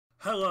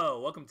Hello,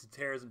 welcome to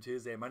Terrorism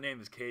Tuesday. My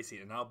name is Casey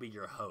and I'll be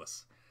your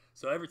host.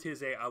 So every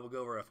Tuesday I will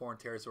go over a foreign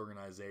terrorist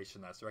organization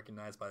that's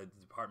recognized by the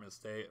Department of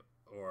State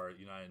or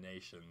United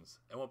Nations.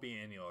 It won't be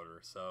in any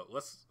order. So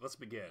let's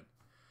begin.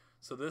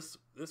 So this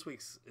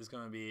week's is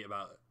going to be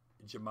about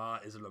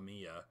Jemaah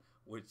Islamiyah,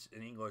 which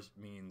in English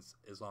means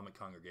Islamic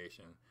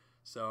Congregation.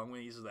 So I'm going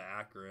to use the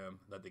acronym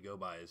that they go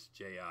by as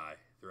JI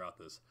throughout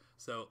this.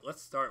 So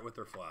let's start with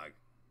their flag.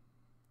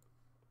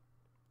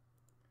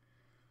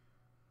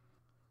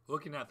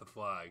 Looking at the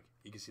flag,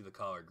 you can see the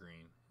color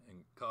green,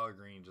 and color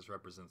green just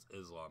represents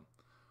Islam.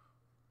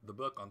 The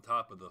book on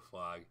top of the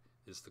flag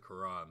is the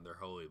Quran, their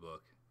holy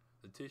book.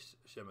 The two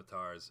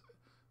scimitars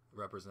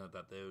represent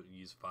that they would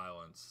use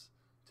violence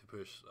to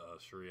push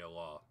Sharia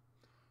law.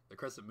 The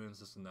crescent moon is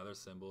just another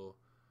symbol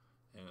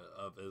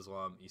of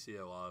Islam. You see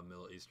a lot of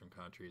Middle Eastern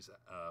countries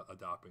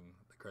adopting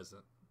the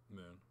crescent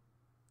moon.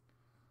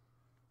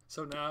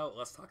 So now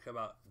let's talk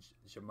about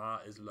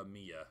Jemaah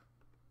Islamiyah.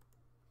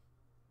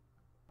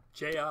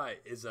 JI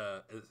is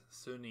a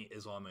Sunni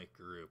Islamic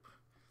group.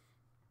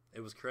 It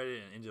was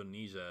created in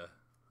Indonesia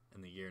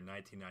in the year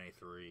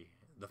 1993.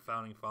 The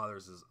founding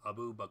fathers is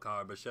Abu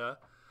Bakar Bashir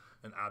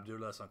and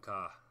Abdullah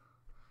Sankah.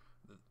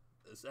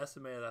 It's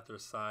estimated that their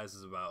size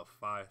is about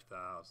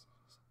 5,000.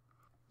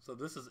 So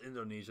this is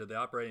Indonesia. They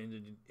operate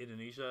in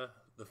Indonesia,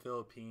 the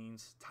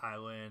Philippines,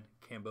 Thailand,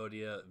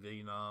 Cambodia,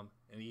 Vietnam,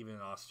 and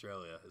even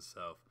Australia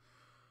itself.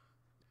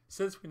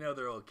 Since we know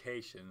their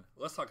location,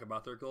 let's talk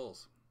about their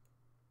goals.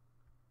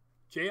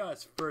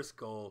 JI's first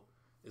goal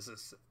is to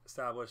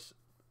establish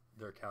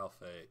their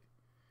caliphate,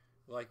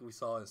 like we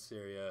saw in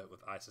Syria with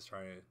ISIS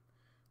trying to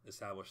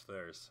establish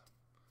theirs.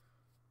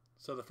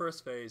 So the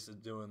first phase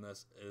of doing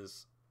this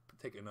is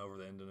taking over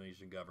the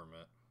Indonesian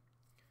government.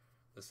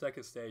 The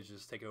second stage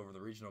is take over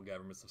the regional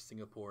governments of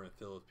Singapore and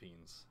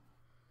Philippines.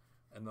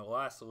 And then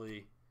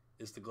lastly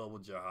is the global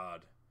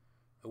jihad,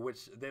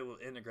 which they will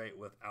integrate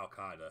with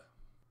Al-Qaeda.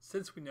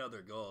 Since we know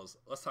their goals,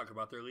 let's talk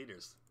about their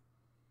leaders.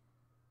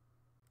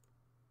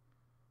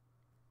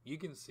 You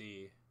can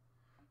see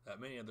that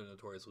many of the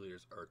notorious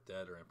leaders are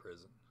dead or in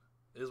prison.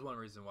 It is one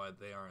reason why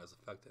they aren't as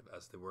effective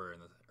as they were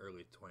in the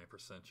early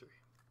 21st century.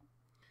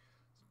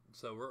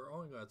 So we're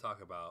only going to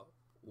talk about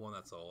one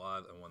that's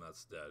alive and one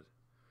that's dead.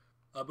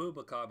 Abu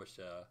Bakar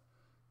Bashir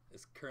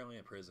is currently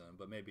in prison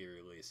but may be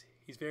released.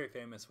 He's very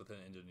famous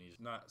within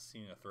Indonesia, not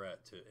seeing a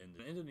threat to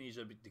Indonesia.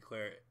 Indonesia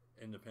declared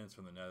independence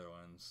from the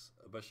Netherlands.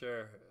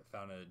 Bashir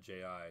founded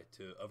JI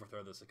to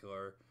overthrow the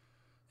secular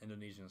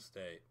Indonesian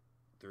state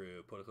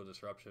through political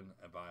disruption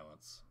and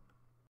violence.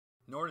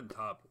 Norden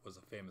Top was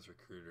a famous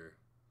recruiter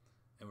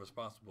and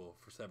responsible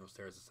for several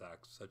terrorist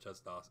attacks such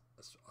as the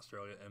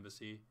Australia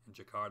Embassy in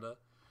Jakarta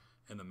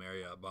and the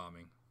Marriott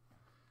bombing.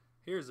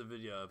 Here's a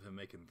video of him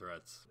making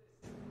threats.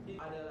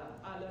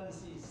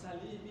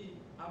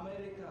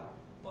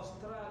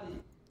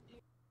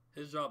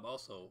 His job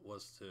also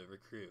was to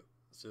recruit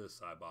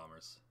suicide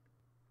bombers.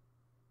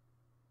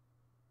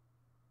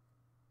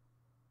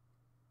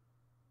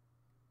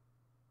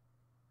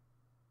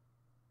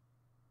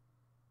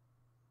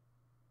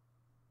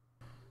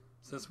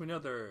 Since we know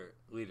their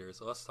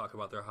leaders, let's talk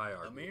about their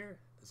hierarchy. Amir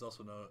is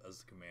also known as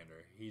the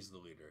commander. He's the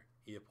leader.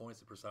 He appoints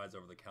and presides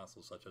over the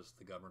council such as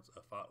the governments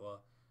of Fatwa.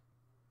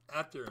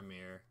 After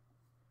Amir,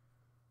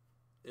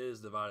 it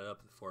is divided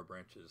up into 4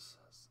 branches,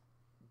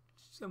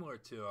 similar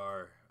to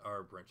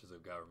our branches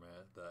of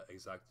government, the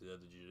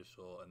executive, the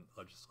judicial, and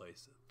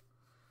legislative.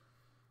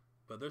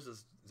 But theirs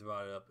is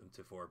divided up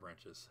into 4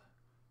 branches.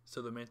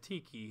 So the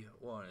Mantiki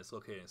one is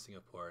located in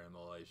Singapore and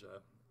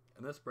Malaysia.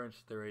 In this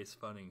branch, they raise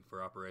funding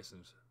for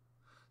operations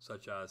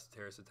such as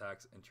terrorist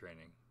attacks and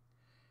training.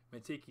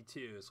 Mantiki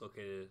 2 is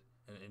located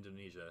in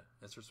Indonesia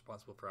and is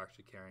responsible for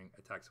actually carrying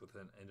attacks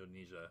within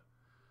Indonesia,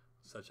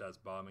 such as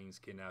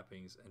bombings,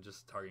 kidnappings, and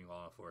just targeting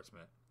law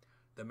enforcement.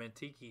 The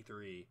Mantiki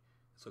 3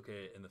 is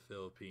located in the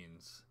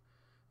Philippines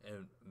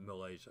and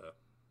Malaysia.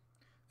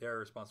 They are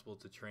responsible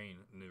to train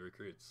new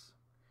recruits.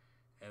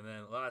 And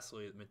then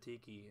lastly,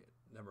 Mantiki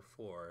number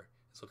 4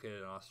 is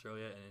located in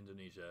Australia and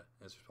Indonesia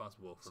and is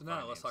responsible for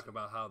financing. Now let's talk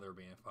about how they're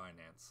being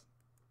financed.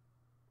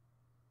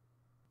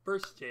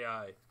 First,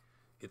 JI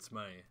gets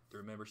money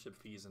through membership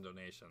fees and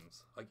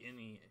donations. Like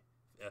any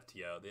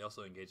FTO, they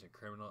also engage in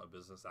criminal and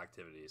business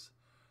activities.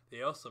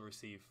 They also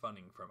receive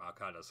funding from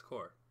Al-Qaeda's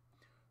core.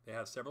 They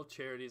have several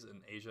charities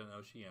in Asia and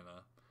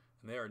Oceania,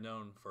 and they are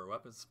known for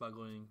weapons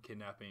smuggling,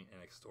 kidnapping,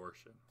 and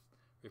extortion.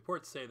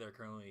 Reports say they're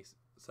currently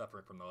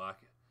suffering from the lack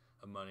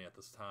of money at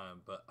this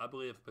time, but I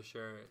believe if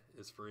Bashir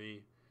is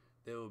free,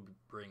 they will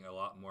bring a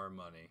lot more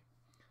money.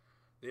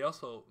 They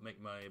also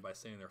make money by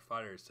sending their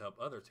fighters to help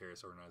other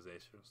terrorist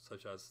organizations,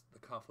 such as the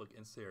conflict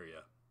in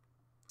Syria.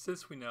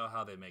 Since we know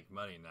how they make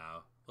money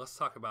now, let's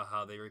talk about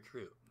how they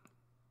recruit.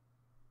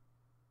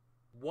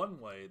 One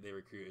way they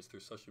recruit is through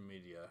social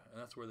media, and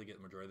that's where they get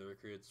the majority of the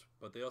recruits,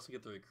 but they also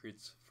get the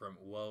recruits from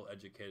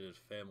well-educated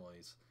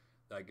families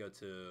that go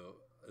to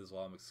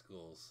Islamic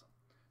schools.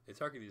 They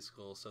target these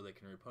schools so they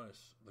can replenish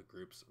the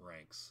group's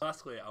ranks.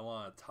 Lastly, I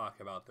want to talk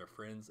about their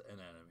friends and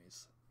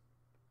enemies.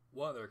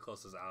 One of their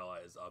closest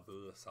allies is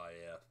Abu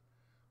Sayyaf,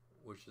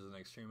 which is an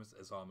extremist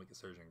Islamic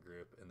insurgent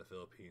group in the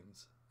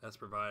Philippines that has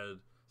provided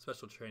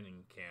special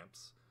training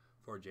camps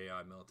for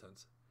JI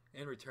militants.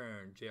 In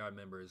return, JI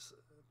members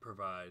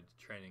provide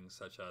training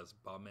such as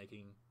bomb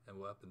making and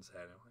weapons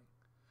handling.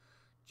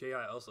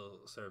 JI also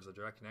serves a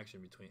direct connection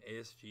between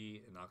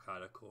ASG and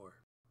Al-Qaeda core.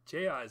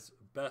 JI's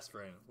best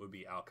friend would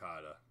be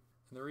Al-Qaeda.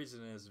 And the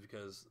reason is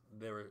because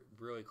they were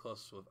really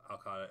close with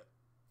Al-Qaeda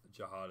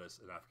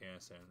jihadists in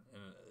Afghanistan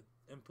and it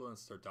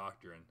influenced their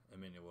doctrine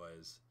in many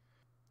ways.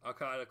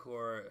 Al-Qaeda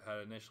core had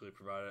initially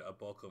provided a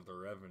bulk of their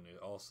revenue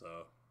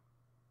also.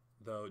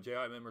 Though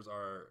JI members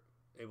are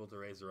able to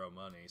raise their own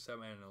money,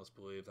 some analysts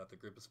believe that the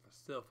group is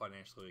still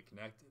financially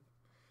connected.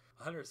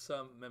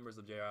 Some members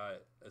of JI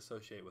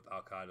associate with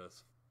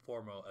Al-Qaeda's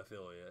former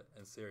affiliate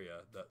in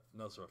Syria, the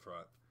Nusra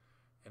Front,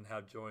 and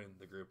have joined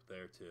the group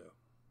there too.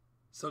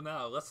 So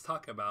now let's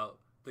talk about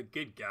the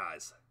good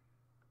guys.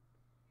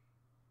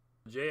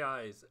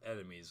 JI's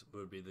enemies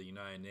would be the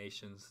United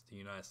Nations, the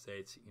United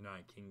States,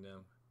 United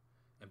Kingdom,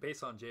 and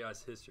based on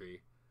JI's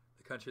history,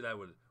 the country that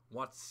would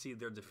want to see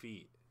their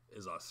defeat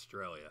is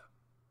Australia.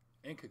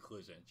 In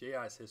conclusion,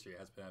 JI's history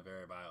has been a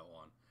very violent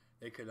one.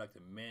 They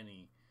conducted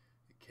many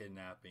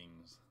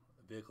kidnappings,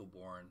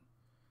 vehicle-borne,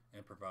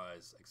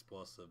 improvised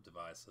explosive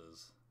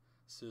devices,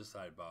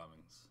 suicide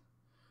bombings.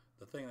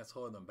 The thing that's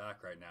holding them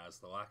back right now is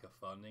the lack of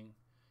funding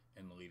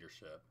and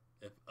leadership.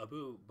 If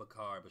Abu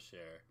Bakr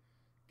Bashir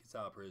gets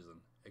out of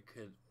prison, it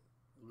could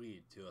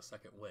lead to a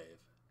second wave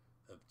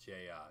of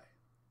JI.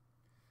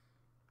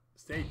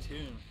 Stay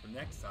tuned for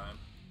next time.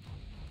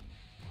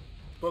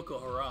 Boko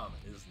Haram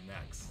is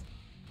next.